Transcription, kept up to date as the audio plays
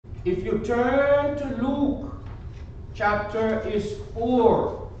If you turn to Luke, chapter is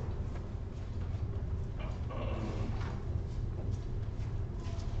 4.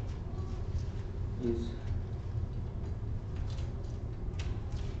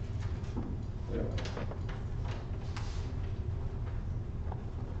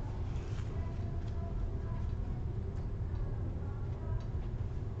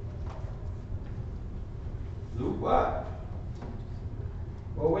 Luke what?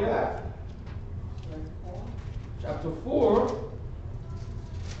 Where we at? Chapter 4.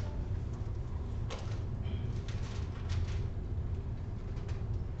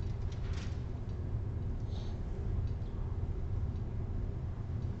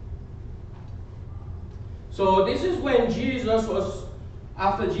 So this is when Jesus was,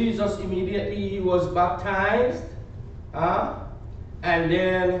 after Jesus immediately he was baptized, and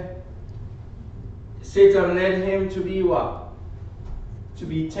then Satan led him to be what? To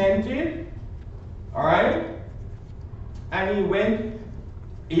be tempted, all right? And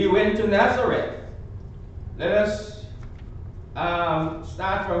he went to Nazareth. Let us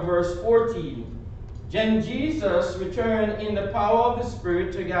start from verse 14. Then Jesus returned in the power of the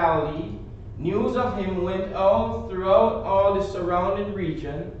Spirit to Galilee. News of him went out throughout all the surrounding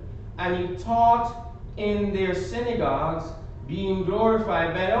region, and he taught in their synagogues, being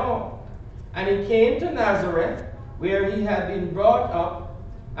glorified by all. And he came to Nazareth, where he had been brought up,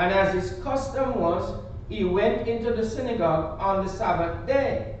 and as his custom was, he went into the synagogue on the Sabbath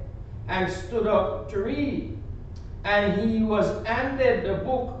day, and stood up to read. And he was handed the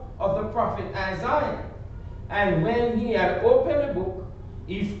book of the prophet Isaiah. And when he had opened the book,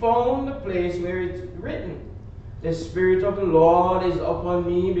 he found the place where it's written, "The Spirit of the Lord is upon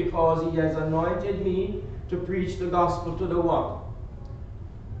me, because he has anointed me to preach the gospel to the what?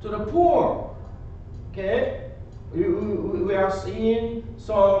 To the poor." Okay? We are seeing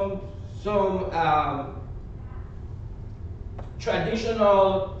some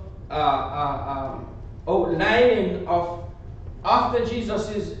traditional outlining of after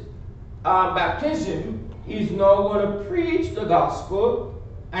Jesus' baptism, he's now going to preach the gospel,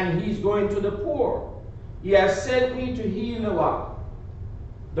 and he's going to the poor. He has sent me to heal the what?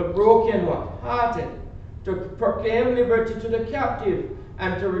 The broken what? Hearted, to proclaim liberty to the captive,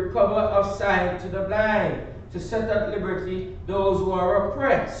 and to recover of sight to the blind, to set at liberty those who are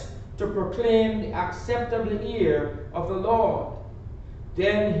oppressed, to proclaim the acceptable year of the Lord.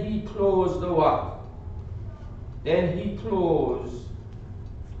 Then he closed the what? Then he closed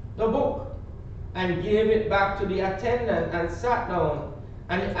the book and gave it back to the attendant and sat down,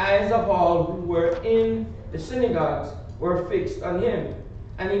 and the eyes of all who were in the synagogues were fixed on him.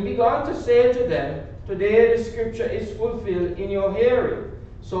 And he began to say to them, "Today the scripture is fulfilled in your hearing."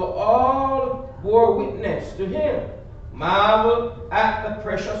 So all bore witness to him, marveled at the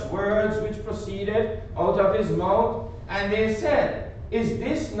precious words which proceeded out of his mouth. And they said, "Is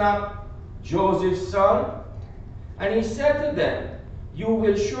this not Joseph's son?" And he said to them, "You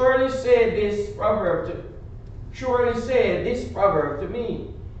will surely say this proverb to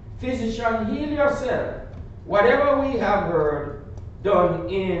me, Physician, heal yourself. Whatever we have heard done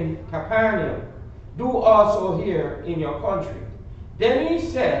in Capernaum, do also here in your country." Then he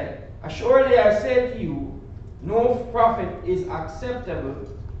said, "Assuredly I say to you, no prophet is acceptable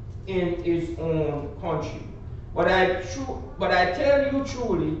in his own country. But I tell you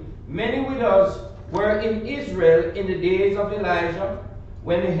truly, many widows were in Israel in the days of Elijah,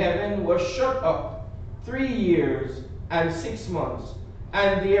 when the heaven was shut up 3 years and 6 months,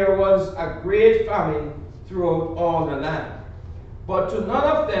 and there was a great famine throughout all the land. But to none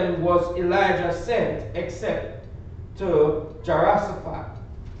of them was Elijah sent except to Zarephath."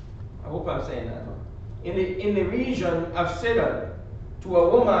 I hope I'm saying that right. In the region of Sidon, to a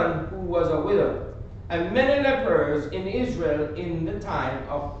woman who was a widow, and many lepers in Israel in the time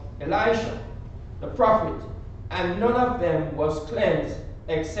of Elisha, the prophet, and none of them was cleansed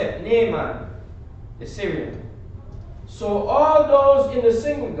except Naaman, the Syrian. So all those in the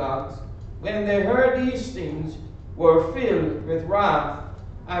synagogues, when they heard these things, were filled with wrath,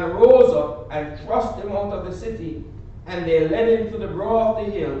 and rose up and thrust him out of the city, and they led him to the brow of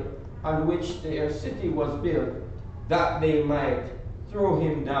the hill on which their city was built, that they might throw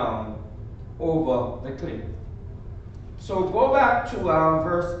him down over the cliff. So go back to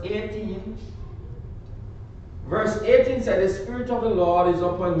verse 18. Verse 18 said, "The Spirit of the Lord is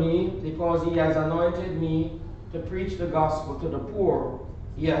upon me, because he has anointed me to preach the gospel to the poor.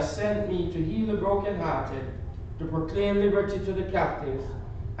 He has sent me to heal the brokenhearted, to proclaim liberty to the captives,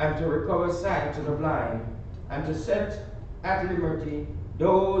 and to recover sight to the blind, and to set at liberty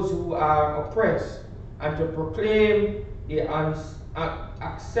those who are oppressed, and to proclaim the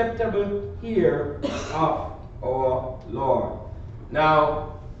acceptable year of our Lord.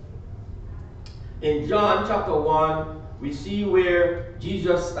 Now, in John chapter 1, we see where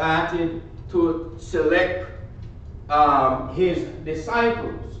Jesus started to select his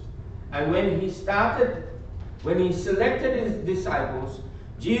disciples. And when he selected his disciples,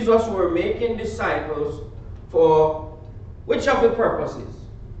 Jesus were making disciples for which of the purposes?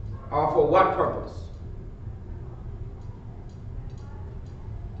 Or for what purpose?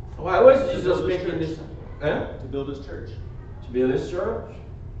 Why was Jesus making disciples? To build his church. To build his church?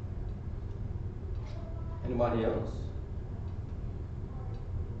 Anybody else?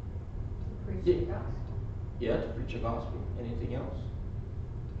 Preach the gospel. Yeah, to preach the gospel. Anything else?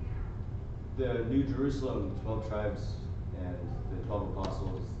 The New Jerusalem, 12 tribes, and the 12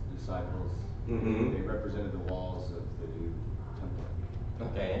 apostles, disciples, they represented the walls of the new temple.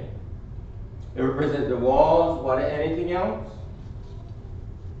 Okay. They represent the walls. What? Anything else?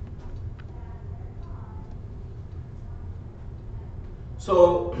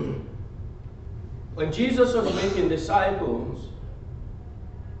 So, when Jesus was making disciples,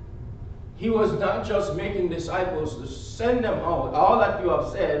 he was not just making disciples to send them out. All that you have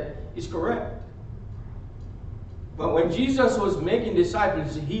said is correct. But when Jesus was making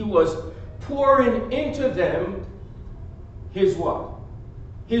disciples, he was pouring into them his what?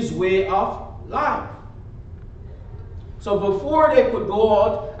 His way of life. So before they could go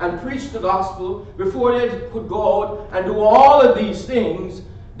out and preach the gospel, before they could go out and do all of these things,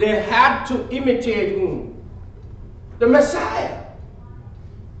 they had to imitate whom? The Messiah.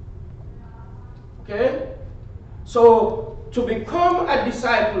 Okay? So to become a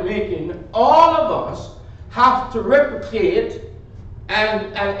disciple making, all of us have to replicate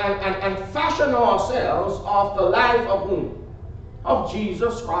and fashion ourselves of the life of whom? Of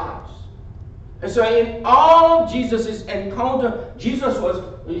Jesus Christ. And so in all of Jesus' encounter, Jesus was,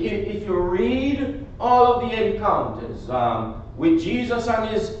 if you read all of the encounters with Jesus and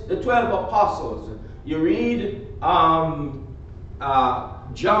the 12 apostles, you read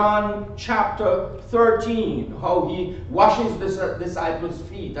John chapter 13, how he washes the disciples'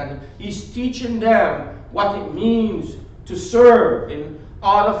 feet, and he's teaching them what it means to serve in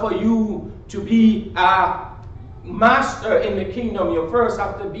order for you to be a master in the kingdom. You first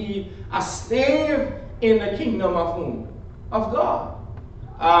have to be a slave in the kingdom of whom? Of God.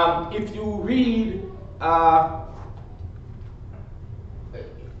 If you read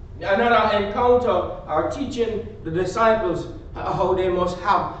another encounter, or teaching the disciples how they must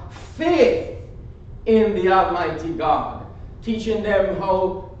have faith in the Almighty God, teaching them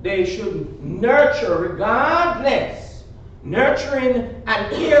how they should nurture regardless, nurturing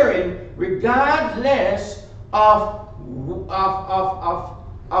and caring regardless of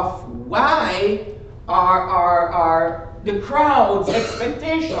why are the crowd's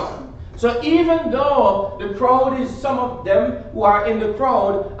expectation. So even though the crowd is, some of them who are in the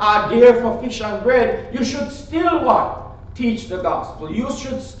crowd are there for fish and bread, you should still what? Teach the gospel. You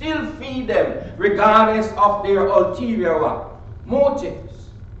should still feed them regardless of their ulterior what? Motives.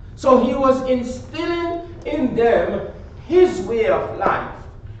 So he was instilling in them his way of life,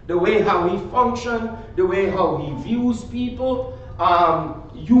 the way how he functioned, the way how he views people,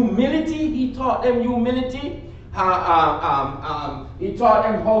 humility. He taught them humility. He taught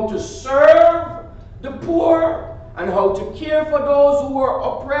them how to serve the poor and how to care for those who were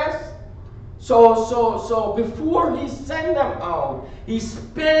oppressed. So before he sent them out, he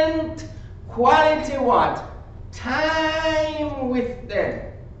spent quality what? Time with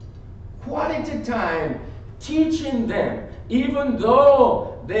them. Quality time teaching them, even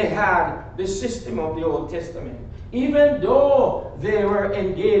though they had the system of the Old Testament, even though they were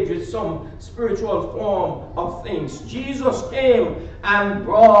engaged with some spiritual form of things. Jesus came and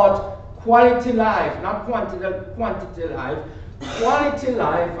brought quality life, not quantity life, quality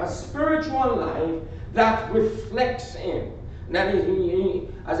life, a spiritual life that reflects him. Now, he,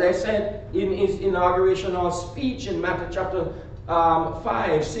 as I said in his inaugurational speech in Matthew chapter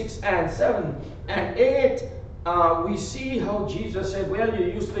 5, 6, and 7, and 8, we see how Jesus said, well, you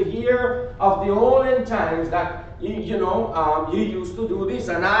used to hear of the olden times that, you used to do this,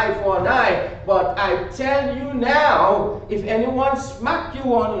 an eye for an eye. But I tell you now, if anyone smack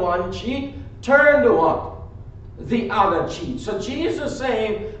you on one cheek, turn the what? The other cheek. So Jesus is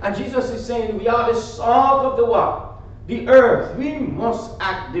saying, we are the salt of the what? The earth. We must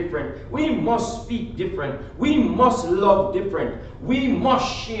act different. We must speak different. We must love different. We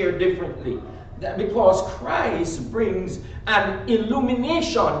must share differently. That because Christ brings an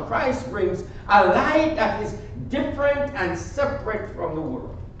illumination. Christ brings a light that is different and separate from the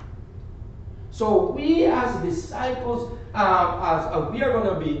world. So we as disciples, we are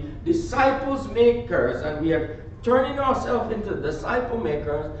going to be disciples makers, and we are turning ourselves into disciple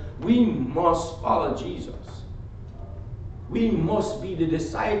makers. We must follow Jesus. We must be the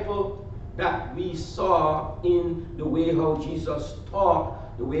disciple that we saw in the way how Jesus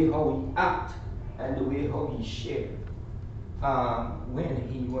taught, the way how he acted, and the way how he shared when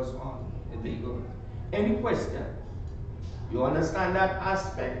he was on the earth. Any question? You understand that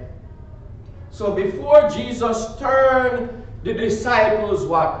aspect? So before Jesus turned the disciples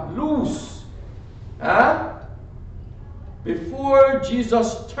loose, before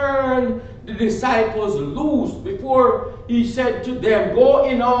Jesus turned the disciples loose, before he said to them, go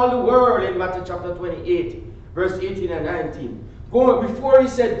in all the world, in Matthew chapter 28, verse 18 and 19. Before he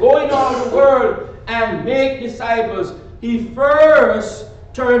said, go in all the world and make disciples, he first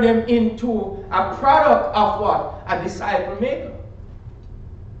turned them into a product of what? A disciple maker.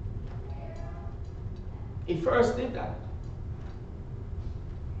 He first did that.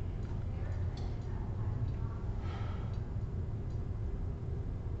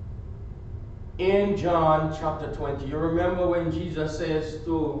 In John chapter 20, you remember when Jesus says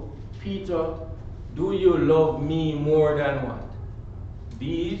to Peter, do you love me more than what?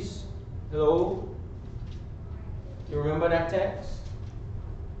 These? Hello? You remember that text?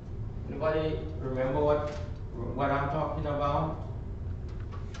 Anybody remember what I'm talking about?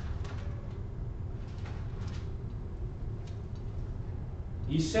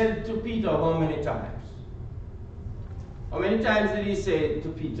 He said to Peter how many times? How many times did he say to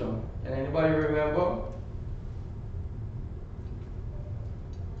Peter? Can anybody remember?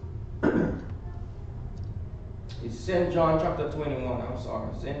 It's St. John chapter 21, I'm sorry.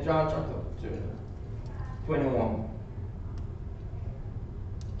 St. John chapter 21.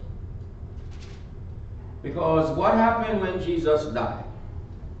 Because what happened when Jesus died?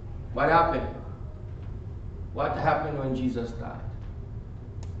 What happened? What happened when Jesus died?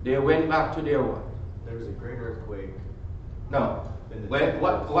 They went back to their what? There was a great earthquake. No.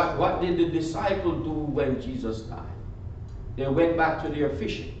 What did the disciple do when Jesus died? They went back to their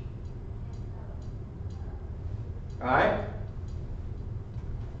fishing. Alright?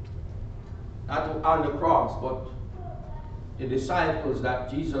 Not on the cross, but the disciples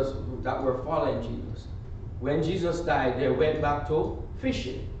that were following Jesus. When Jesus died, they went back to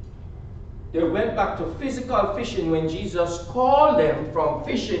fishing. They went back to physical fishing when Jesus called them from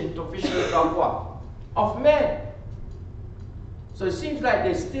fishing to fishing of what? Of men. So it seems like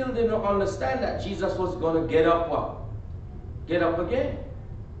they still didn't understand that Jesus was going to get up what? Get up again.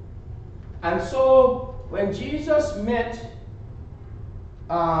 And so when Jesus met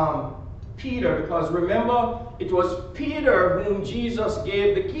Peter, because remember, it was Peter whom Jesus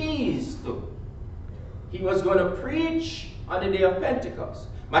gave the keys to. He was going to preach on the day of Pentecost.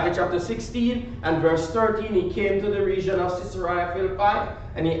 Matthew chapter 16 and verse 13, he came to the region of Caesarea Philippi,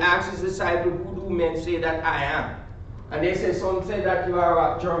 and he asked his disciples, who do men say that I am? And they said, some say that you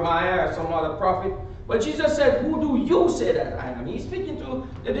are Jeremiah or some other prophet. But Jesus said, who do you say that I am? He's speaking to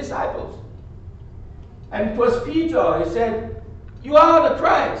the disciples. And it was Peter. He said, you are the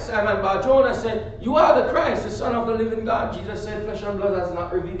Christ. Simon Bar-Jonah said, you are the Christ, the Son of the living God. Jesus said, flesh and blood has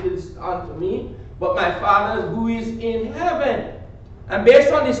not revealed this unto me, but my Father who is in heaven. And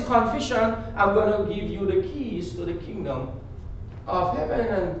based on this confession, I'm going to give you the keys to the kingdom of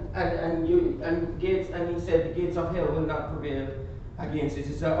heaven and gates. And he said, the gates of hell will not prevail against it.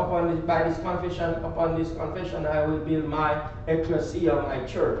 He said, upon this confession, I will build my ecclesia, my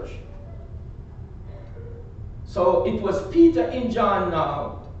church. So it was Peter in John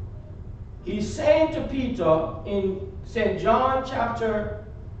now. He's saying to Peter in St. John chapter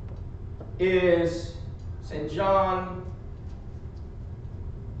is St. John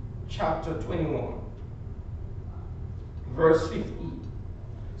chapter 21, verse 15.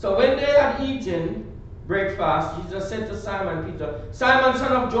 So when they had eaten breakfast, Jesus said to Simon Peter, Simon,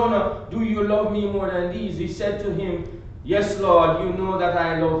 son of Jonah, do you love me more than these? He said to him, yes, Lord, you know that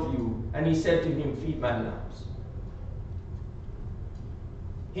I love you. And he said to him, feed my lambs.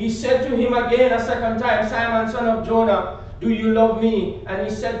 He said to him again a second time, Simon, son of Jonah, do you love me? And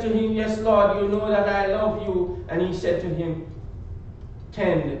he said to him, yes, Lord, you know that I love you. And he said to him,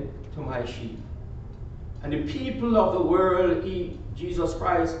 tend to my sheep. And the people of the world, Jesus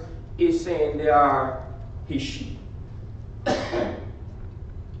Christ is saying they are his sheep.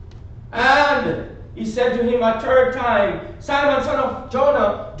 And he said to him a third time, Simon, son of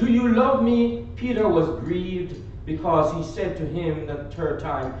Jonah, do you love me? Peter was grieved because he said to him the third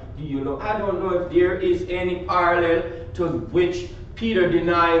time, do you love? I don't know if there is any parallel to which Peter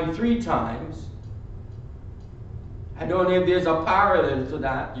denied 3 times. I don't know if there's a parallel to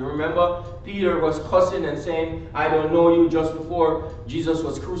that. You remember Peter was cussing and saying, I don't know you, just before Jesus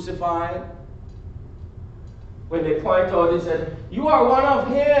was crucified. When they point out, they said, you are one of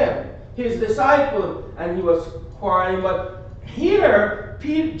him, his disciple. And he was quarreling. But here,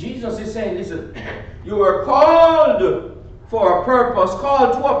 Jesus is saying, listen, you were called for a purpose,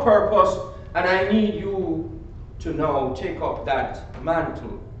 called to a purpose, and I need you to now take up that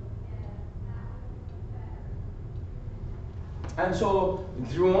mantle. And so,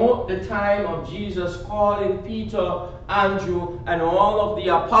 throughout the time of Jesus calling Peter, Andrew, and all of the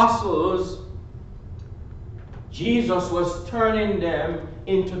apostles, Jesus was turning them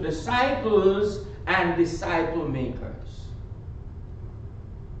into disciples and disciple makers.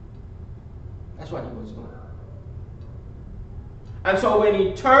 That's what he was doing. And so when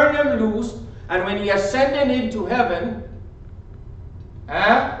he turned them loose, and when he ascended into heaven,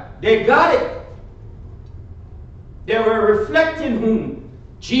 they got it. They were reflecting whom?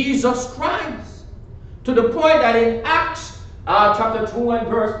 Jesus Christ. To the point that in Acts chapter 2 and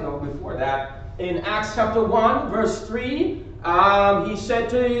verse, no, before that, in Acts chapter 1, verse 3, he said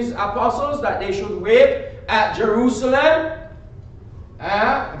to his apostles that they should wait at Jerusalem.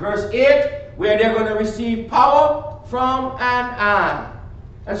 Verse 8, where they're going to receive power from on high.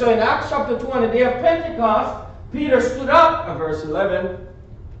 And so in Acts chapter 2, on the day of Pentecost, Peter stood up, verse 11,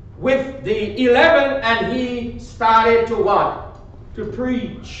 with the 11, and he started to what? To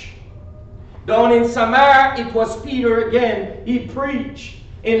preach. Down in Samaria, it was Peter again. He preached.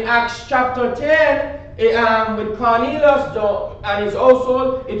 In Acts chapter 10, with Cornelius and his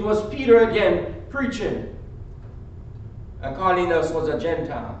household, it was Peter again preaching. And Cornelius was a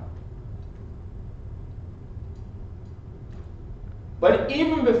Gentile. But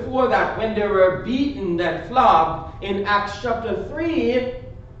even before that, when they were beaten and flogged, in Acts chapter 3,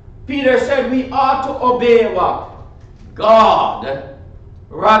 Peter said we ought to obey what? God,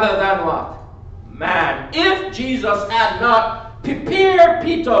 rather than what? Man. If Jesus had not prepared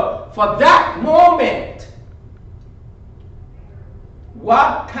Peter for that moment,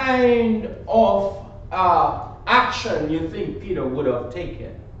 what kind of action you think Peter would have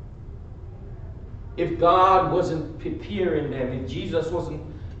taken? If God wasn't preparing them, if Jesus wasn't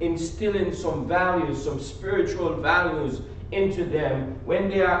instilling some values, some spiritual values into them when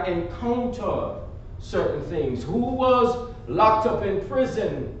they are encounter certain things. Who was locked up in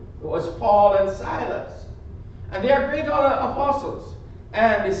prison? It was Paul and Silas. And they are great apostles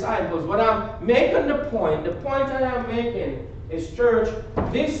and disciples. But I'm making the point I am making is, church,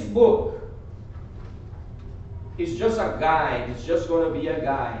 this book is just a guide. It's just going to be a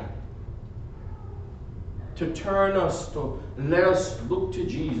guide to turn us, to let us look to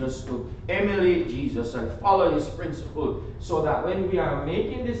Jesus, to emulate Jesus and follow his principle, so that when we are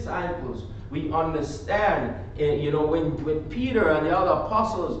making disciples, we understand, when Peter and the other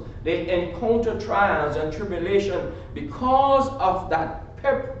apostles, they encounter trials and tribulation because of that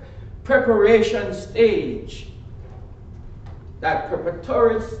preparation stage, that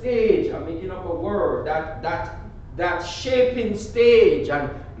preparatory stage, I'm making up a word, that shaping stage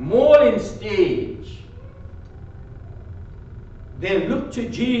and molding stage. They looked to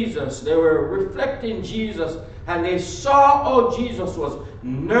Jesus, they were reflecting Jesus, and they saw how Jesus was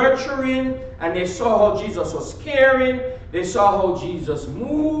nurturing, and they saw how Jesus was caring, they saw how Jesus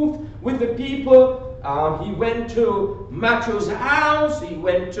moved with the people. He went to Matthew's house, he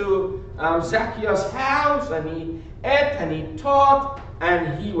went to Zacchaeus' house, and he ate and he taught,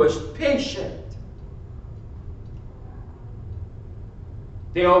 and he was patient.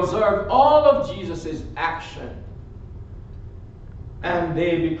 They observed all of Jesus' action. And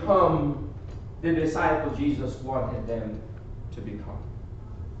they become the disciple Jesus wanted them to become.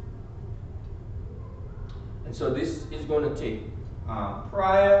 And so this is going to take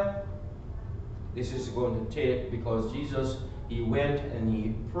prayer. This is going to take, because Jesus, he went and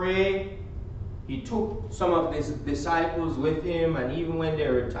he prayed. He took some of his disciples with him, and even when they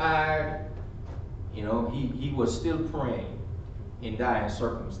retired, he was still praying in dire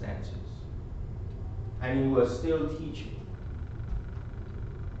circumstances. And he was still teaching.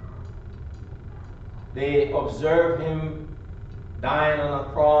 They observed him dying on a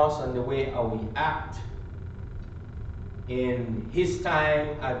cross and the way how he acted in his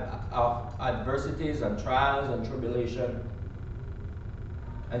time of adversities and trials and tribulation.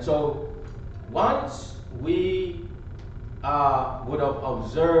 And so once we would have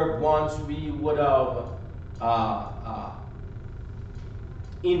observed, once we would have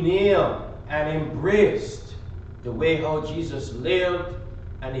inhaled and embraced the way how Jesus lived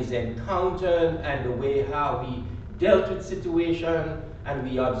and his encounter and the way how he dealt with situation and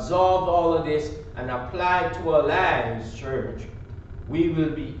we absorbed all of this and applied to our lives, church, we will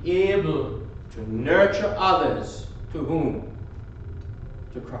be able to nurture others to whom?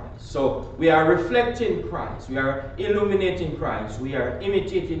 To Christ. So we are reflecting Christ. We are illuminating Christ. We are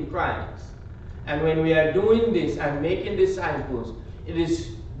imitating Christ. And when we are doing this and making disciples, it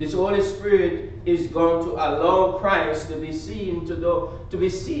is this Holy Spirit is going to allow Christ to be seen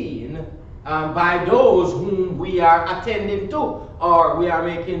by those whom we are attending to, or we are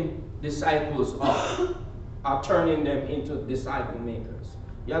making disciples of, or turning them into disciple makers.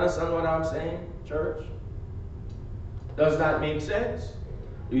 You understand what I'm saying, church? Does that make sense?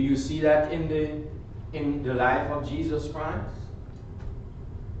 Do you see that in the life of Jesus Christ?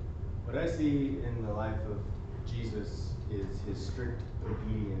 What I see in the life of Jesus is his strict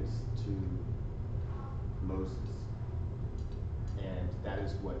obedience to Moses. And that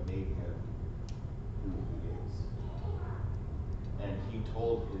is what made him who he is. And he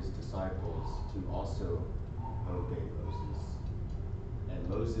told his disciples to also obey Moses. And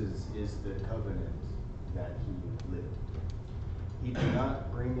Moses is the covenant that he lived. He did not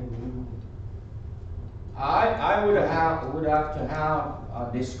bring a new... I would have to have a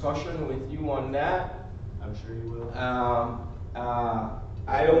discussion with you on that. I'm sure you will.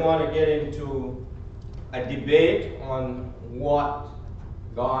 I don't want to get into a debate on what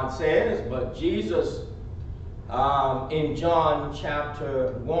God says, but Jesus, in John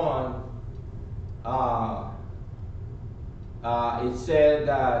chapter 1, it said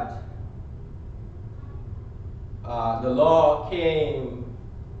that the law came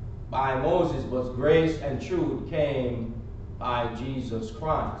by Moses, but grace and truth came by Jesus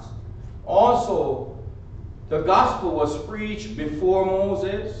Christ. Also, the gospel was preached before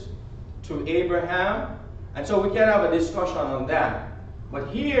Moses to Abraham, and so we can have a discussion on that. But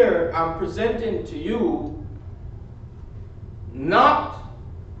here I'm presenting to you not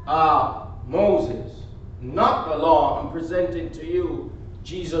Moses, not the law. I'm presenting to you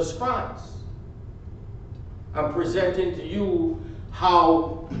Jesus Christ. I'm presenting to you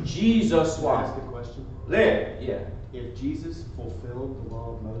how Jesus Can I was. ask a question? Live, yeah. If Jesus fulfilled the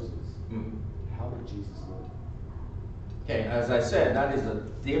law of Moses, how did Jesus live? Okay, as I said, that is a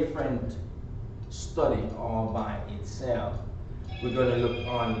different study all by itself. We're going to look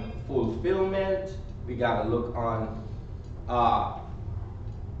on fulfillment. We got to look on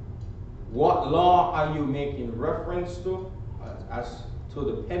what law are you making reference to, as to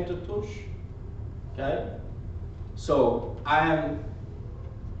the Pentateuch. Okay? So I am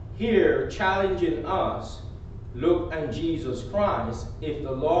here challenging us, look at Jesus Christ. If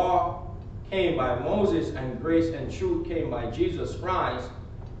the law came by Moses and grace and truth came by Jesus Christ,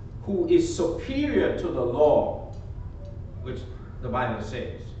 who is superior to the law, which the Bible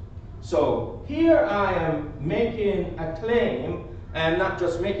says. So here I am making a claim, and not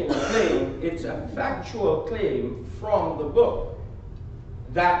just making a claim, it's a factual claim from the book,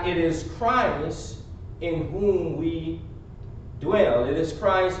 that it is Christ in whom we dwell. It is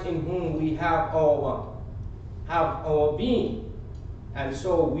Christ in whom we have our being. And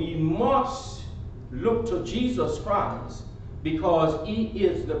so we must look to Jesus Christ, because he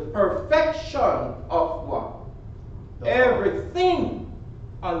is the perfection of what? Everything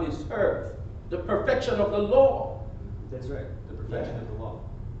on this earth. The perfection of the law. That's right, the perfection of the law.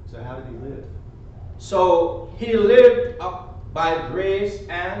 So how did he live? So he lived up by grace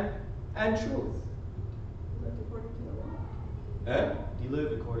and truth. Lived according to the law. Eh? He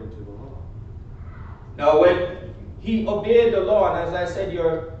lived according to the law. Now when he obeyed the law, and as I said,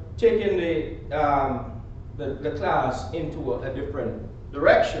 you're taking the class into a different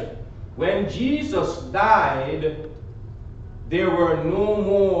direction. When Jesus died, there were no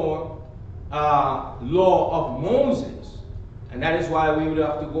more law of Moses. And that is why we would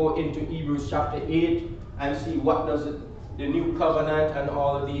have to go into Hebrews chapter 8 and see what does the new covenant and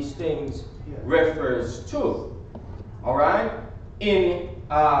all of these things refers to. All right? In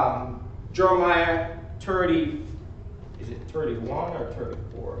Jeremiah 30, is it 31 or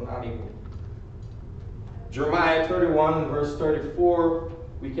 34? Not even. Jeremiah 31 verse 34,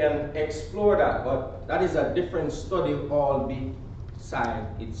 we can explore that, but that is a different study all beside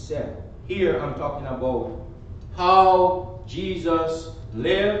itself. Here I'm talking about how Jesus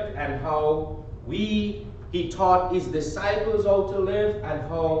lived and how he taught his disciples how to live, and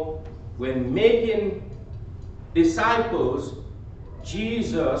how when making disciples,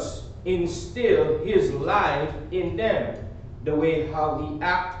 Jesus instilled his life in them, the way how he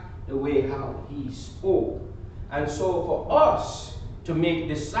acted, the way how he spoke. And so for us to make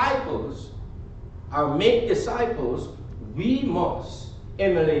disciples, we must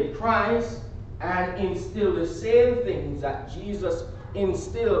emulate Christ and instill the same things that Jesus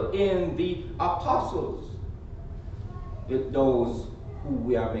instilled in the apostles with those who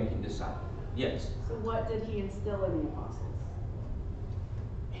we are making disciples. Yes. So what did he instill in the apostles?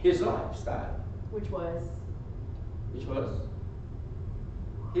 His lifestyle. Which was? Which was?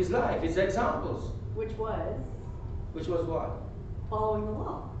 His life, his examples. Which was? Which was what? Following the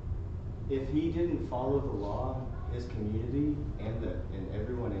law. If he didn't follow the law, his community and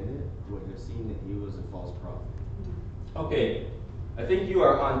everyone in it would have seen that he was a false prophet. Okay, I think you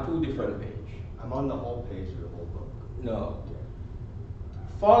are on two different pages. I'm on the whole page of the whole book. No.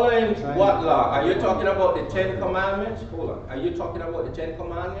 Following what law? Are you talking about the 10 Commandments? Hold on. Are you talking about the 10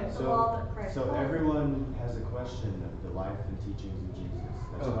 Commandments? The law that Christ So followed. everyone has a question of the life and teachings of Jesus.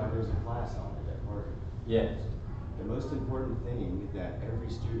 That's why there's a class on it at Harvard. Yes. The most important thing that every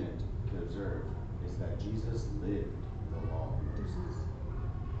student could observe is that Jesus lived the law of Moses.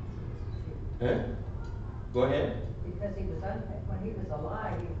 Huh? Go ahead. Because he was when he was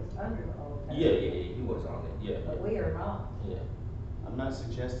alive, he was under the Old Testament. Yeah, he was on it. Yeah. But we are not. Yeah. I'm not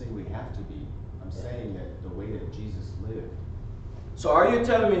suggesting we have to be. I'm saying that the way that Jesus lived. So are you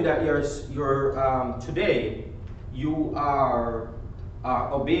telling me that you're today you are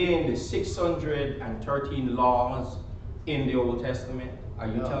obeying the 613 laws in the Old Testament? Are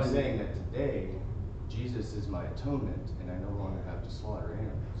you telling I'm me? saying that today Jesus is my atonement, and I no longer have to slaughter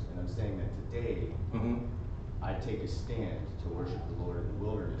animals. And I'm saying that today I take a stand to worship the Lord in the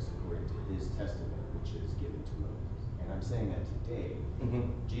wilderness according to His testament, which is given to Moses. And I'm saying that today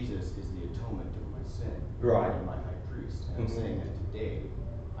Jesus is the atonement of my sin, Right. and my high priest. And I'm saying that today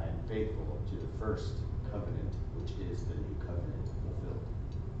I am faithful to the first covenant, which is the new covenant fulfilled.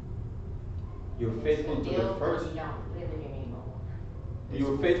 You're faithful to the first. You don't live it anymore. You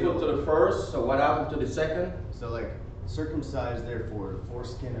were faithful to the first, so what happened to the second? So like, circumcise therefore the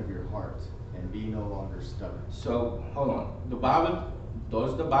foreskin of your heart, and be no longer stubborn. So, hold on. The Bible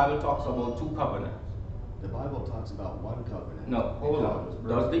talks about two covenants? The Bible talks about one covenant. No, hold and how it was on.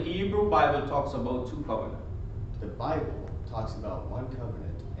 broken. Does the Hebrew Bible talks about two covenants? The Bible talks about one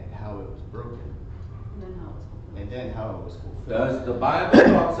covenant and how it was broken, And then how it was fulfilled. and then how it was fulfilled. Does the Bible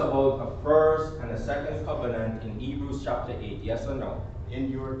talks about a first and a second covenant in Hebrews chapter 8? Yes or no? In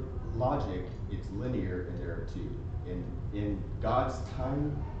your logic, it's linear, and there are two. In God's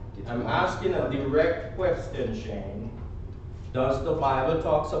time, it's I'm one asking a covenant. direct question, Shane. Does the Bible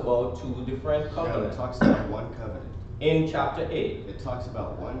talks about two different No, it covenants? talks about one covenant. In chapter 8. It talks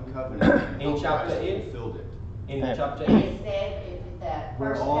about one covenant and In how chapter Christ 8? fulfilled it. In chapter And 8. it said if the We're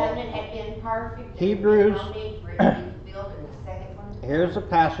first all- covenant had been perfect, Hebrews- no need for it to be fulfilled in the second one. Here's a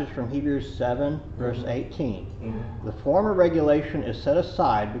passage from Hebrews 7, verse 18. Mhm. The former regulation is set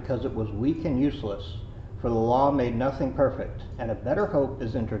aside because it was weak and useless, for the law made nothing perfect, and a better hope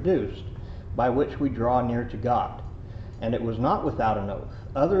is introduced, by which we draw near to God. And it was not without an oath.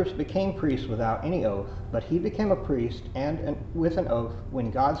 Others became priests without any oath, but he became a priest and with an oath when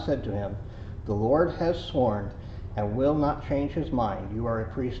God said to him, "The Lord has sworn and will not change his mind. You are a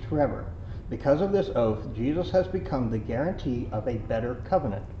priest forever." Because of this oath, Jesus has become the guarantee of a better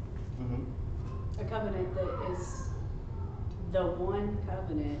covenant. A covenant that is the one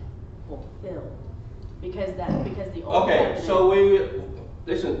covenant fulfilled. Because the old Okay, covenant. so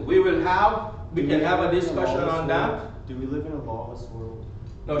we can have a discussion on that. Do we live in a lawless world?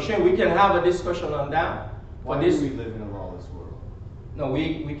 No, Shane, we can have a discussion on that. For Why this, do we live in a lawless world? no,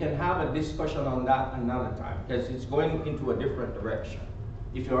 we can have a discussion on that another time because it's going into a different direction.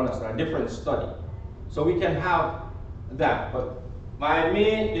 If you understand, a different study. So we can have that. But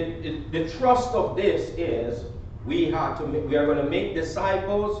the thrust of this is we are going to make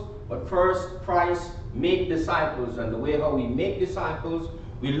disciples, but first Christ make disciples, and the way how we make disciples,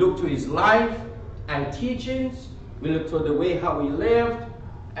 we look to his life and teachings, we look to the way how he lived,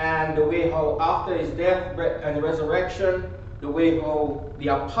 and the way how after his death and resurrection, the way how the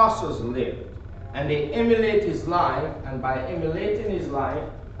apostles lived. And they emulate his life, and by emulating his life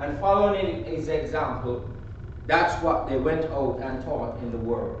and following his example, that's what they went out and taught in the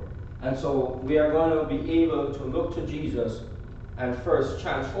world. And so we are going to be able to look to Jesus and first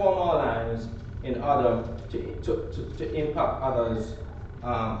transform our lives in order to impact others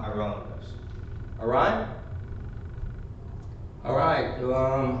around us. All right? All right.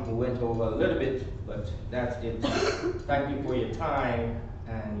 We went over a little bit, but that's it. Thank you for your time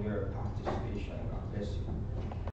and your participation. God bless you.